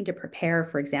you're looking to prepare,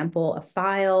 for example, a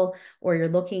file, or you're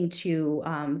looking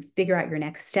to figure out your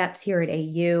next steps here at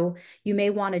AU, you may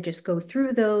want to just go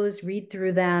through those, read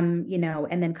through them,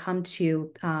 and then come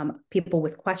to people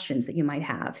with questions that you might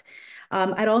have.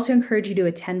 I'd also encourage you to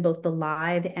attend both the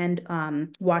live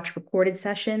and watch recorded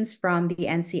sessions from the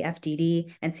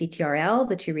NCFDD and CTRL,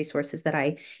 the two resources that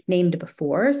I named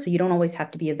before. So you don't always have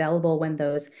to be available when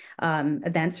those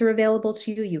events are available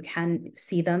to you. You can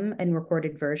see them in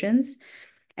recorded versions.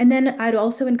 And then I'd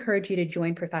also encourage you to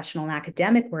join professional and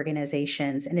academic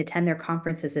organizations and attend their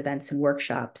conferences, events, and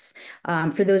workshops.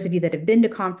 For those of you that have been to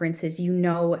conferences, you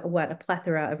know what a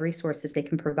plethora of resources they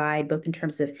can provide, both in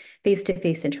terms of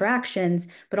face-to-face interactions,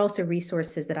 but also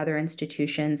resources that other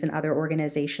institutions and other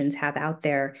organizations have out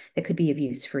there that could be of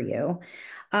use for you.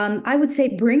 I would say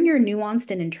bring your nuanced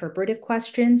and interpretive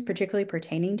questions, particularly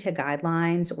pertaining to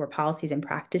guidelines or policies and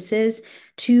practices,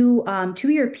 to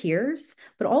your peers,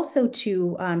 but also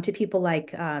to people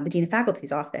like the Dean of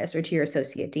Faculty's office or to your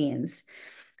associate deans.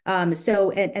 And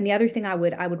the other thing I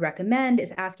would recommend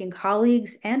is asking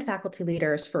colleagues and faculty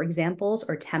leaders for examples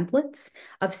or templates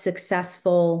of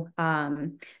successful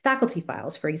faculty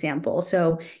files, for example.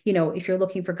 So, if you're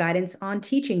looking for guidance on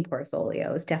teaching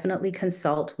portfolios, definitely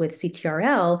consult with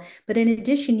CTRL. But in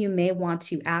addition, you may want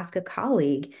to ask a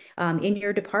colleague in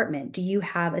your department, do you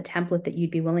have a template that you'd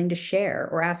be willing to share?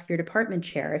 Or ask your department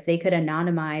chair if they could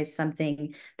anonymize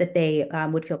something that they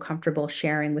would feel comfortable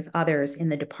sharing with others in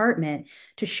the department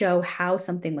to show how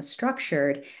something was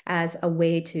structured as a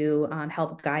way to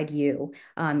help guide you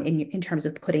in terms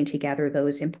of putting together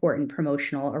those important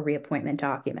promotional or reappointment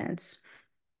documents.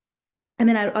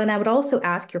 And I would also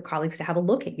ask your colleagues to have a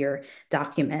look at your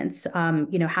documents.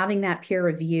 Having that peer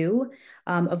review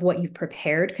of what you've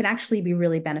prepared can actually be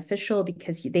really beneficial,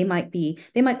 because they might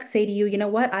say to you, you know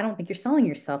what, I don't think you're selling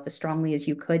yourself as strongly as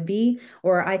you could be,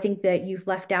 or I think that you've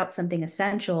left out something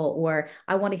essential, or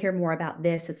I want to hear more about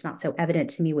this. It's not so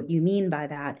evident to me what you mean by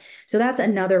that. So that's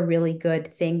another really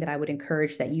good thing that I would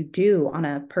encourage that you do on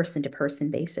a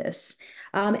person-to-person basis.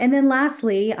 And then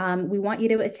lastly, we want you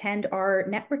to attend our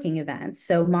networking events.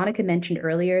 So Monica mentioned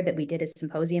earlier that we did a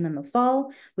symposium in the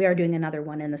fall. We are doing another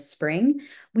one in the spring.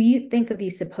 We think of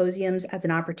these symposiums as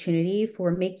an opportunity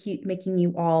for making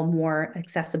you all more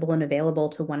accessible and available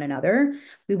to one another.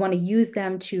 We want to use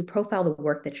them to profile the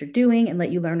work that you're doing and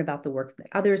let you learn about the work that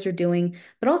others are doing,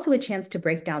 but also a chance to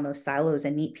break down those silos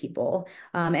and meet people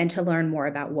and to learn more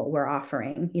about what we're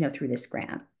offering, through this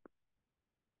grant.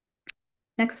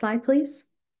 Next slide, please.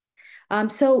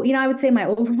 So, I would say my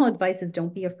overall advice is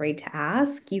don't be afraid to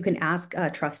ask. You can ask a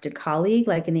trusted colleague,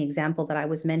 like in the example that I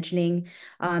was mentioning.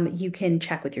 You can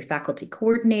check with your faculty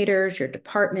coordinators, your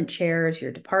department chairs,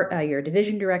 your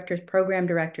division directors, program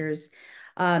directors,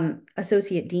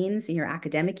 associate deans in your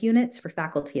academic units for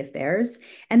faculty affairs.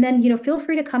 And then, feel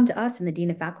free to come to us in the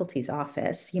Dean of Faculty's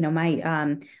office.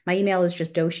 My email is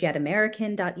just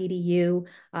doshi@american.edu.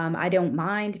 I don't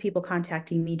mind people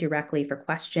contacting me directly for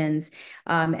questions.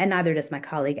 And neither does my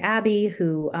colleague, Abby,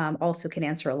 who also can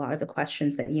answer a lot of the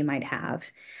questions that you might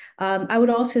have. I would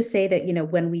also say that,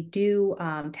 when we do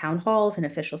town halls and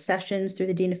official sessions through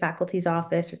the Dean of Faculty's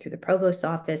office or through the Provost's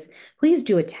office, please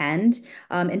do attend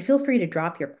and feel free to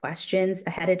drop your questions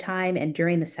ahead of time and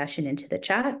during the session into the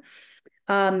chat.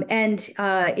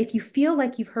 If you feel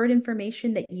like you've heard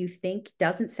information that you think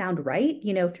doesn't sound right,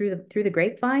 through the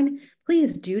grapevine,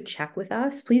 please do check with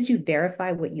us. Please do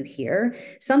verify what you hear.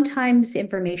 Sometimes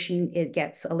information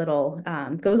goes a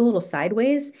little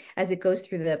sideways as it goes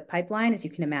through the pipeline, as you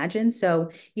can imagine. So,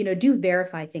 do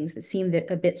verify things that seem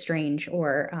a bit strange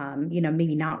or,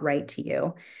 maybe not right to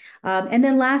you. And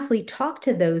then lastly, talk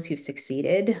to those who've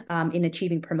succeeded in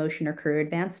achieving promotion or career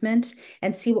advancement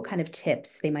and see what kind of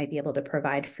tips they might be able to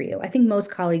provide for you. I think most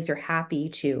colleagues are happy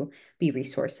to be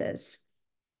resources.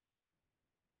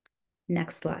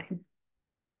 Next slide.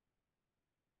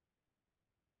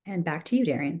 And back to you,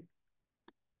 Darian.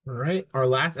 All right. Our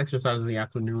last exercise of the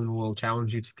afternoon will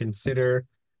challenge you to consider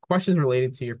questions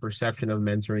related to your perception of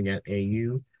mentoring at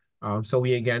AU. So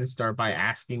we again start by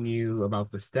asking you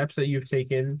about the steps that you've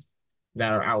taken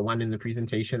that are outlined in the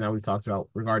presentation that we talked about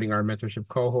regarding our mentorship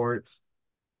cohorts.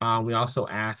 We also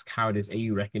ask, how does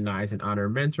AU recognize and honor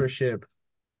mentorship?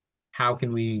 How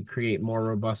can we create more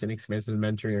robust and expansive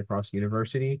mentoring across the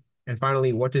university? And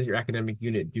finally, what does your academic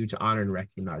unit do to honor and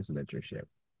recognize mentorship?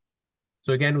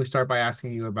 So again, we start by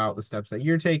asking you about the steps that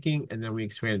you're taking, and then we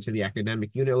expand it to the academic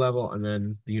unit level and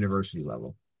then the university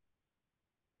level.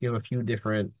 You have a few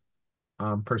different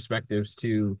perspectives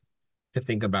to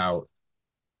think about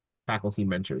faculty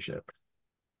mentorship.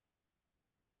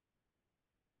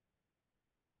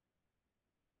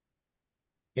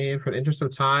 And for the interest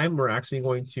of time, we're actually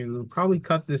going to probably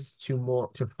cut this to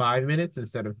 5 minutes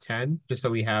instead of 10, just so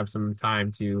we have some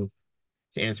time to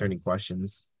answer any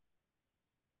questions.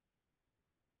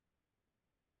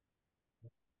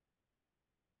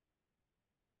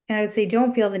 And I would say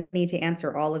don't feel the need to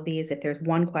answer all of these. If there's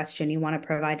one question you want to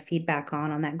provide feedback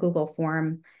on that Google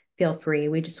form, feel free.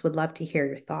 We just would love to hear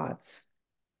your thoughts.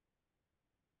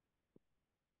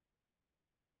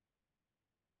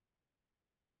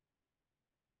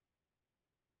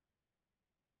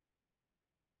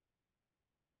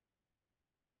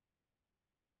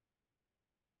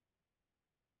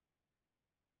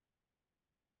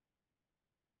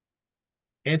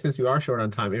 And since we are short on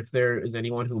time, if there is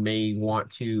anyone who may want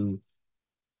to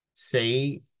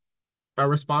say a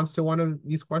response to one of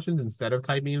these questions instead of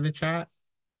typing in the chat,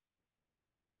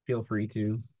 feel free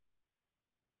to.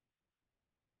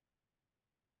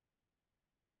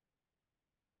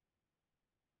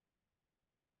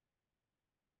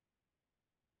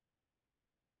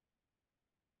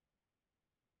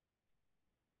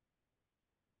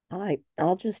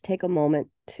 I'll just take a moment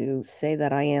to say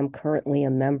that I am currently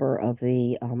a member of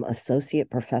the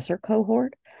associate professor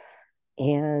cohort,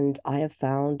 and I have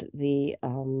found the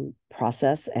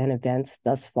process and events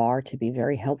thus far to be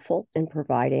very helpful in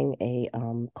providing a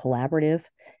collaborative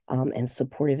and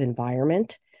supportive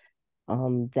environment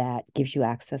that gives you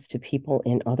access to people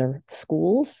in other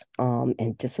schools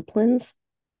and disciplines.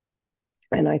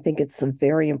 And I think it's a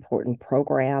very important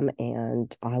program,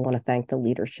 and I want to thank the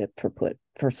leadership for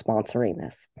sponsoring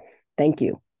this. Thank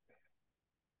you.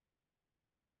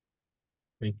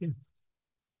 Thank you.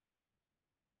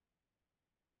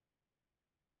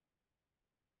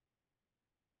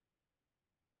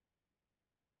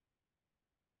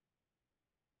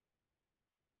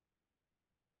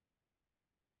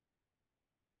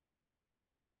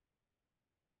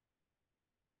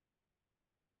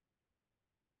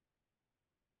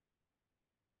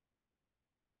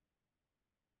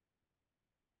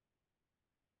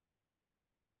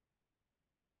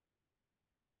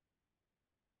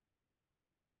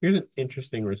 Here's an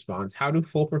interesting response. How do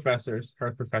full professors,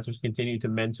 current professors, continue to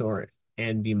mentor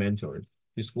and be mentored?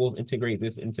 Do schools integrate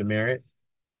this into merit?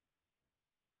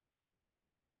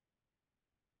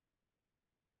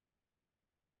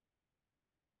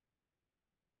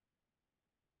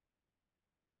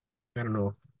 I don't know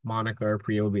if Monica or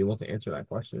Priya will be able to answer that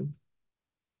question.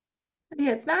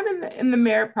 Yeah, it's not in the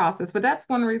merit process, but that's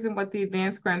one reason what the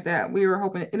advanced grant that we were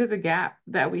hoping, it is a gap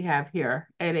that we have here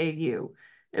at AU.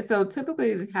 And so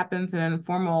typically it happens in an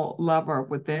informal level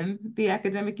within the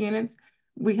academic units.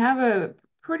 We have a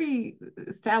pretty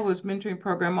established mentoring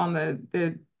program on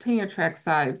the tenure track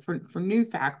side for new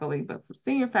faculty, but for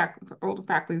senior faculty, for older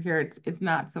faculty here, it's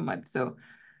not so much. So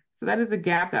that is a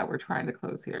gap that we're trying to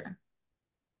close here.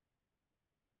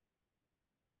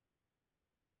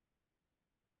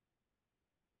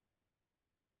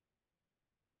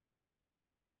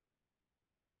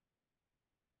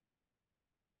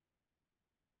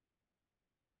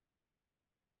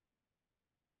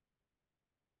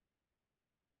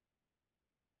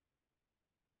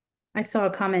 I saw a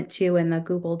comment too in the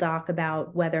Google Doc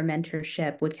about whether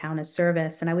mentorship would count as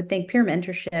service. And I would think peer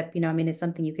mentorship, I mean, it's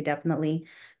something you could definitely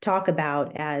talk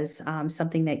about as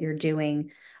something that you're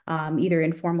doing either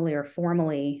informally or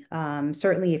formally.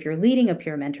 Certainly if you're leading a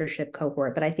peer mentorship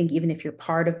cohort, but I think even if you're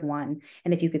part of one,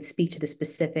 and if you could speak to the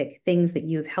specific things that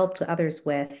you've helped others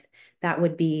with, that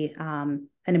would be an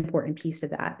important piece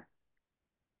of that.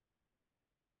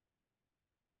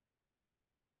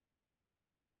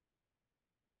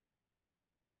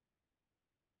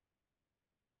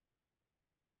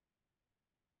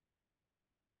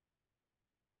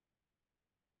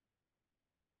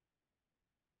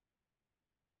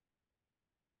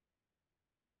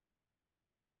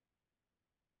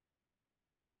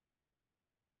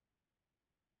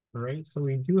 All right, so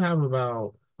we do have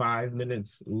about 5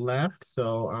 minutes left.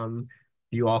 So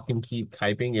you all can keep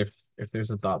typing if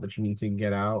there's a thought that you need to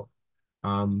get out.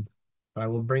 I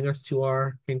will bring us to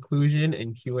our conclusion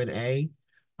and Q&A.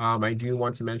 I do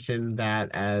want to mention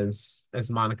that as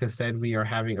Monica said, we are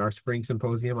having our spring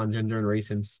symposium on gender and race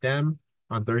in STEM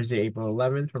on Thursday, April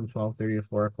 11th from 12:30 to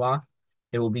 4 o'clock.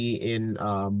 It will be in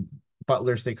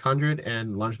Butler 600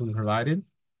 and lunch will be provided.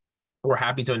 We're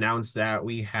happy to announce that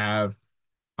we have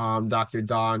Dr.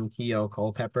 Dawn Keogh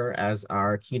Culpepper as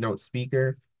our keynote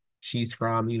speaker. She's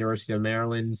from the University of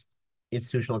Maryland's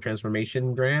Institutional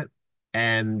Transformation Grant.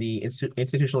 And the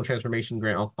Institutional Transformation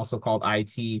Grant, also called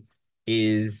IT,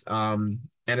 is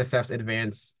NSF's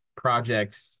advanced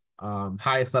project's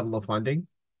highest level of funding.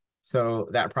 So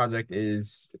that project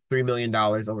is $3 million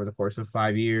over the course of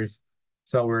 5 years.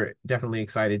 So we're definitely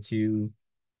excited to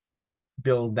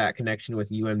build that connection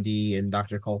with UMD and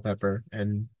Dr. Culpepper,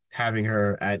 and having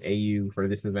her at AU for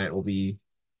this event will be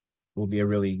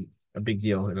a big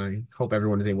deal. And I hope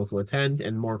everyone is able to attend,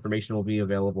 and more information will be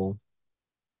available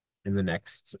in the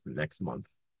next month.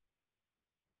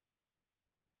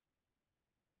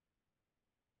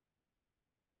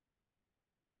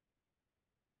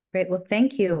 Great. Well,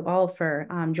 thank you all for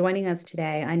joining us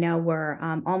today. I know we're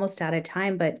almost out of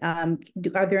time, but are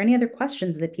there any other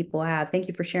questions that people have? Thank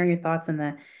you for sharing your thoughts in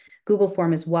the Google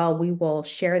form as well. We will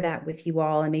share that with you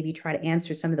all and maybe try to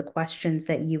answer some of the questions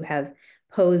that you have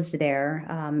posed there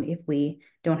if we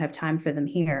don't have time for them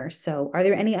here. So are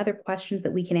there any other questions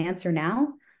that we can answer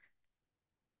now?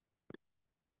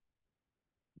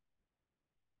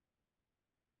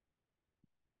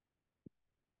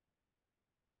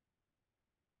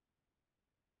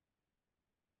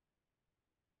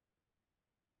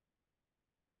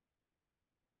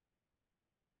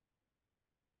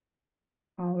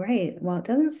 All right. Well, it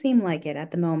doesn't seem like it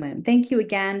at the moment. Thank you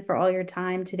again for all your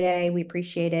time today. We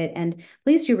appreciate it. And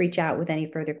please do reach out with any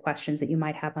further questions that you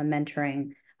might have on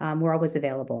mentoring. We're always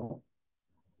available.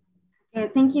 Okay,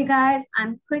 thank you guys.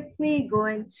 I'm quickly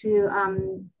going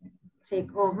to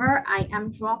take over. I am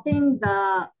dropping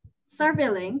the survey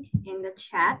link in the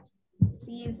chat.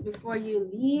 Please, before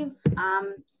you leave,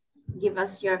 give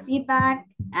us your feedback,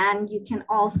 and you can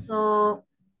also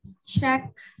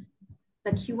check the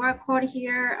QR code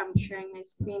here. I'm sharing my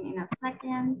screen in a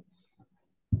second.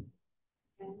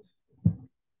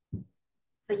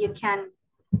 So you can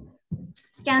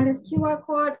scan this QR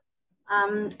code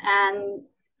and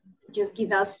just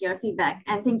give us your feedback.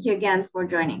 And thank you again for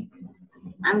joining.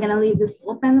 I'm gonna leave this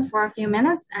open for a few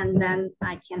minutes and then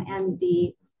I can end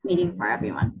the meeting for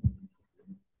everyone.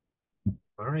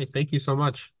 All right, thank you so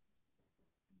much.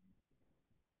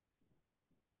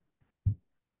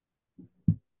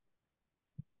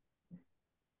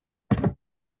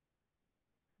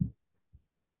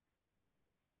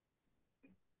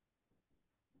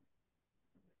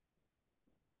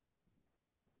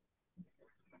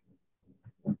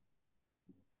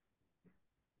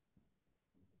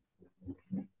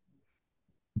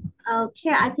 Okay,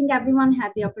 I think everyone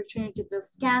had the opportunity to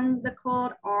scan the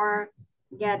code or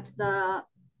get the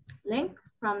link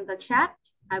from the chat.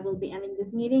 I will be ending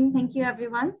this meeting. Thank you,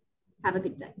 everyone. Have a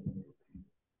good day.